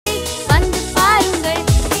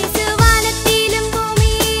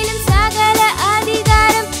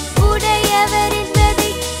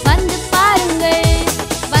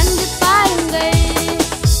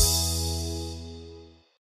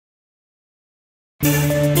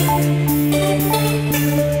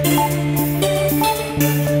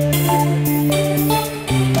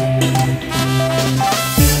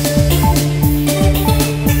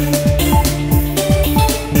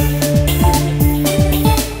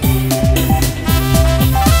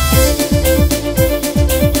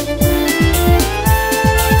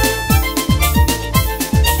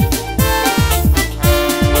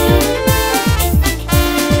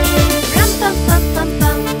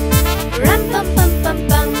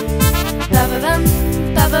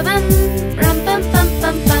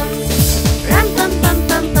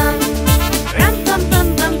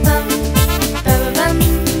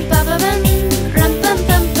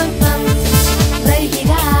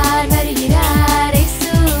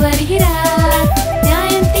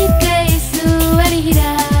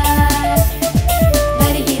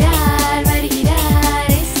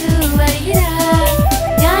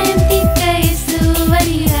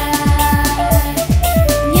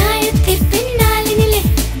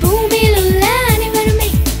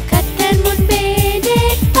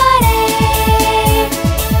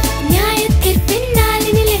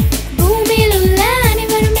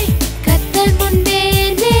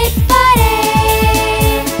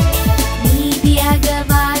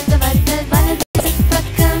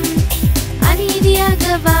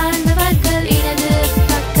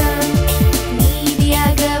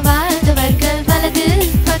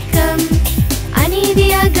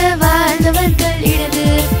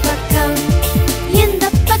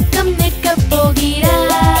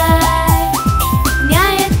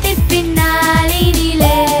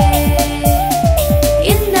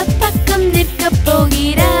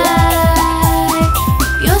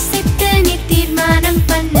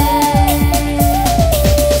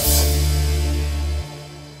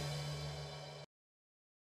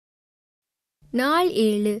நாள்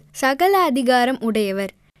 7. சகல அதிகாரம்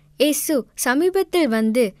உடையவர். இயேசு சமீபத்தில்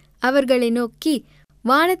வந்து அவர்களை நோக்கி,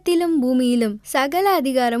 வானத்திலும் பூமியிலும் சகல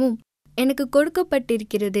அதிகாரமும் எனக்கு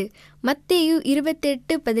கொடுக்கப்பட்டிருக்கிறது. மத்தேயு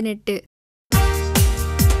 28:18.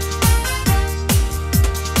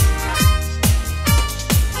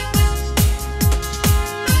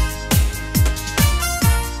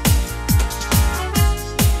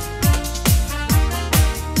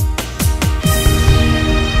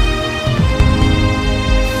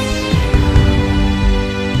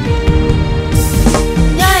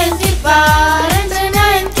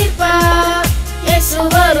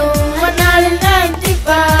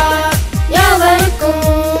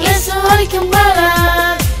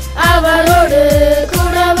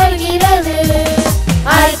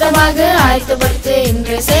 ஆயத்தப்படுத்து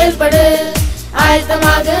என்று செயல்படு.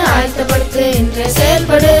 ஆயத்தமாக ஆயத்தப்படுத்து என்று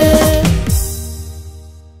செயல்படு.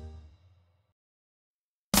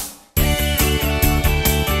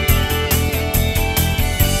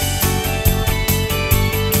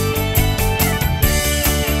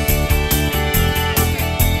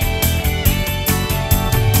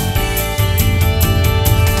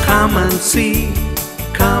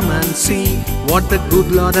 Come and see what the good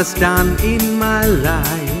Lord has done in my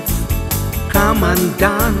life. Come and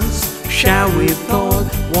dance, share with all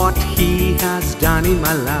what He has done in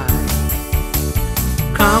my life.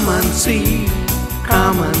 Come and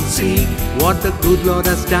see what the good Lord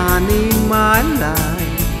has done in my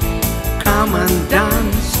life. Come and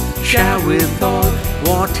dance, share with all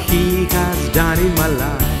what He has done in my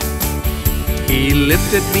life. He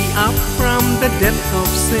lifted me up from the depth of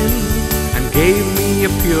sin and gave me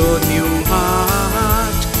a pure new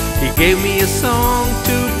heart. He gave me a song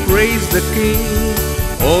to praise the King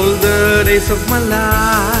all the days of my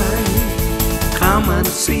life. Come and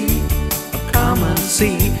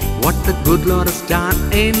see what the good Lord has done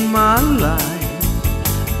in my life.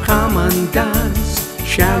 Come and dance,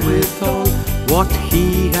 share with all what He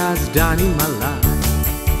has done in my life.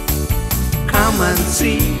 Come and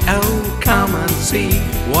see, oh come and see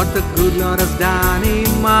what the good Lord has done in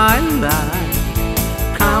my life.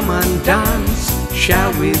 Come and dance,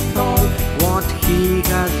 share with all what He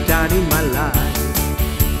has done in my life.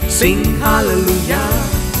 Sing hallelujah,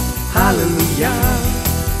 hallelujah,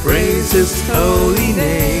 praise His holy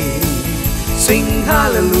name. Sing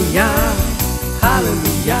hallelujah,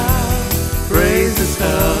 hallelujah, praise His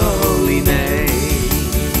holy name.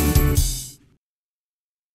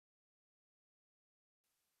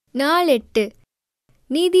 நாள் 8.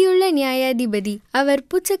 நீதியுள்ள நியாயாதிபதி. அவர்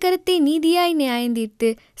புச்சக்கரத்தை நீதியாய் நியாயந்தீர்த்து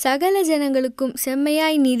சகல ஜனங்களுக்கும்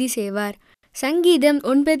செம்மையாய் நீதி செய்வார். சங்கீதம்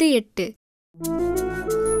 9:8.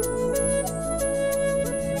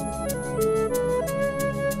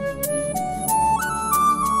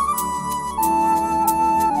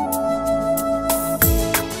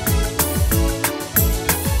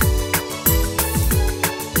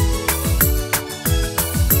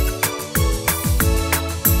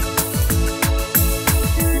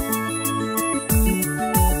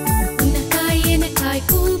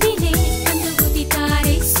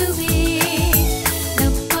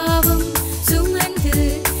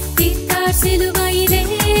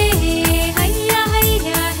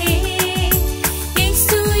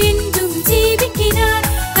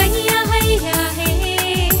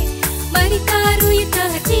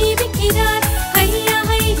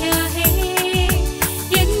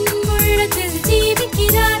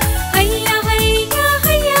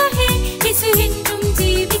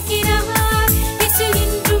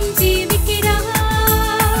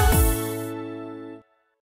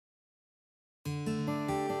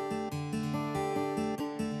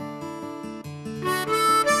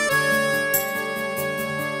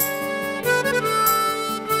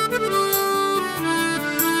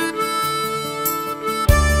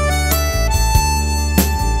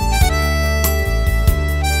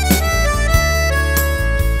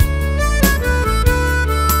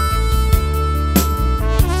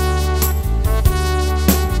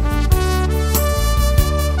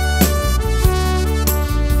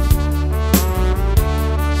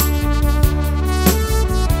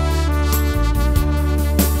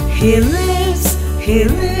 He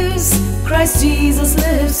lives, Christ Jesus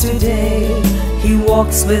lives today. He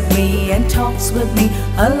walks with me and talks with me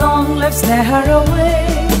along life's narrow way.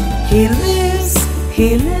 He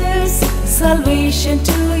lives, salvation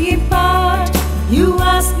to impart. You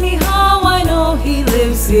ask me how I know He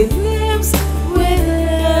lives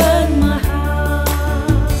within my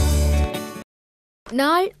heart.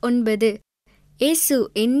 நாள் 9. இயேசு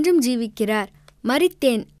என்றும் ஜீவிக்கிறார்.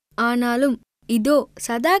 மரித்தேன், ஆனாலும் இதோ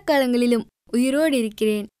சதா காலங்களிலும் உயிரோடு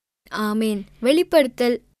இருக்கிறேன். ஆமேன்.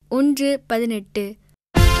 வெளிப்படுத்தல் 1:18.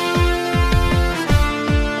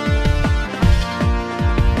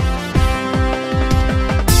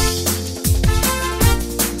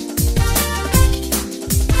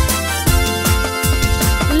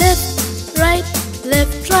 Left, right,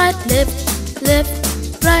 left, right, left, left,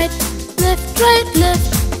 right, left, right, left,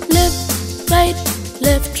 left, right,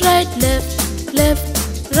 left, right, left, left,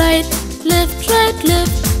 right, left, right,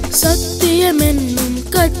 left. சத்தியம் என்னும்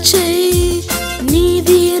கச்சை,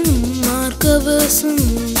 நீதி என்னும் மார்க்கவசம்,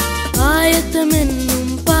 ஆயத்தம்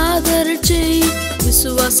என்னும் பாதரட்சை,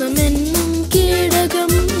 விசுவாசம் என்னும்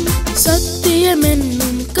கேடகம். சத்தியம்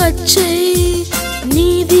என்னும் கச்சை,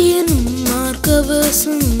 நீதி என்னும்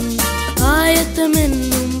மார்க்கவசம், ஆயத்தம்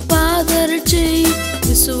என்னும் பாதரட்சை,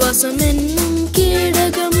 விசுவாசம் என்னும்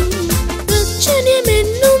கேடகம். ரட்சணியம்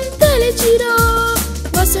என்னும் தலைச்சிரா,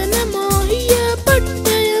 வசனமாகிய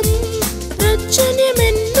பட்டயம். ரட்சணியம்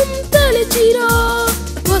என்னும் தலைச்சிரா,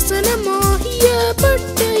 வசனமாகிய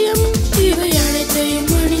பட்டயம். இவை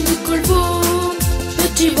அனைத்தையும் அணிந்து கொள்வோம்,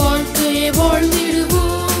 வெற்றி வாழ்க்கையை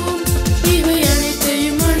வாழ்ந்திடுவோம். இவை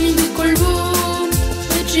அனைத்தையும் அணிந்து கொள்வோம்,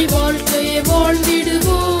 வெற்றி வாழ்க்கையை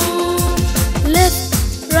வாழ்ந்திடுவோம். Left,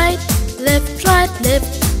 right, left, right,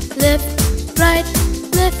 left, left, right,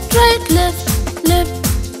 left, right, left, left,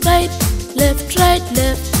 right, left, right,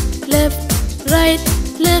 left, left, right,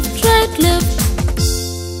 left, right, left.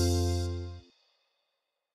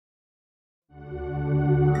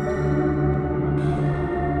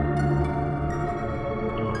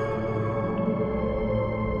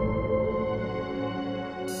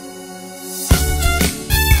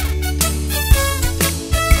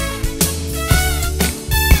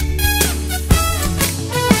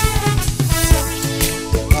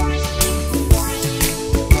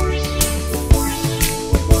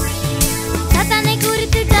 சத்தானை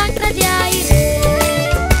குறித்து ஜாக்கிரதையாயிரு,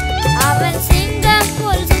 அவன் சிங்கம்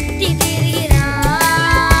போல் சுத்தி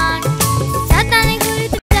திரிகிறான். சத்தானை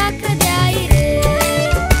குறித்து ஜாக்கிரதையாயிரு,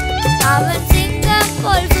 அவன் சிங்கம்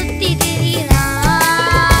போல் சுத்தி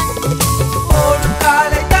திரிகிறான். ஓடும்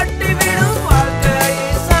காலை தட்டிவிடும் வாழ்க்கையை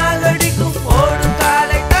சாகடிக்கும், ஓடும்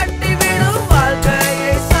காலை தட்டிவிடும்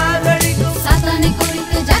வாழ்க்கையை சாகடிக்கும். சாத்தானை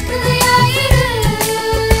குறித்து ஜாக்கிரதையாயிரு,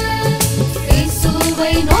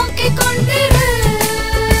 இயேசுவை நோக்கிக் கொண்டிரு.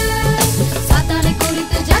 சாத்தானை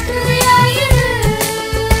குறித்து ஜாக்கிரதையாயிரு,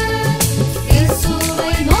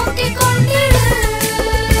 இயேசுவை நோக்கிக் கொண்டிரு.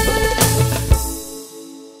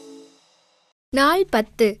 நாள்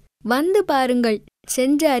 10. வந்து பாருங்கள்,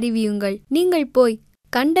 சென்று அறிவியுங்கள். நீங்கள் போய்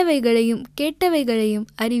கண்டவைகளையும் கேட்டவைகளையும்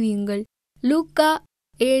அறிவியுங்கள். லூக்கா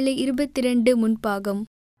 7:22 முன்பாகம்.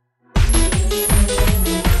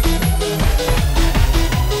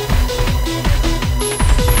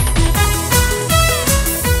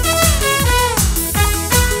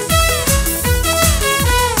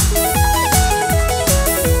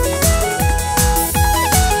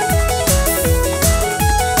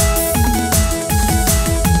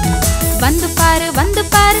 வந்து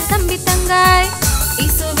பாரு தம்பி தங்காய்,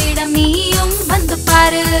 இயேசுவிடம் நீயும் வந்து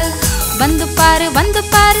பாரு. வந்து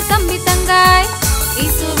பாரு தம்பி தங்காய்,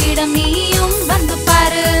 இயேசுவிடம் நீயும் வந்து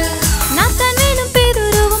பாரு. நாத்தானும்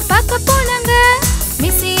பேதுருவும் பார்க்க போனாங்க,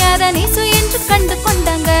 மிசியாத இயேசு என்று கண்டு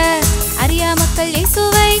கொண்டாங்க. அறியா மக்கள்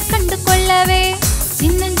இயேசுவை கண்டு கொள்ளவே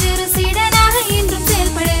சின்னஞ்சிறு சீடனாக இன்றும்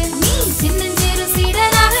செயல்படு. நீ சின்னஞ்சிறு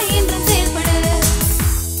சீடனாக இன்றும் செயல்படு.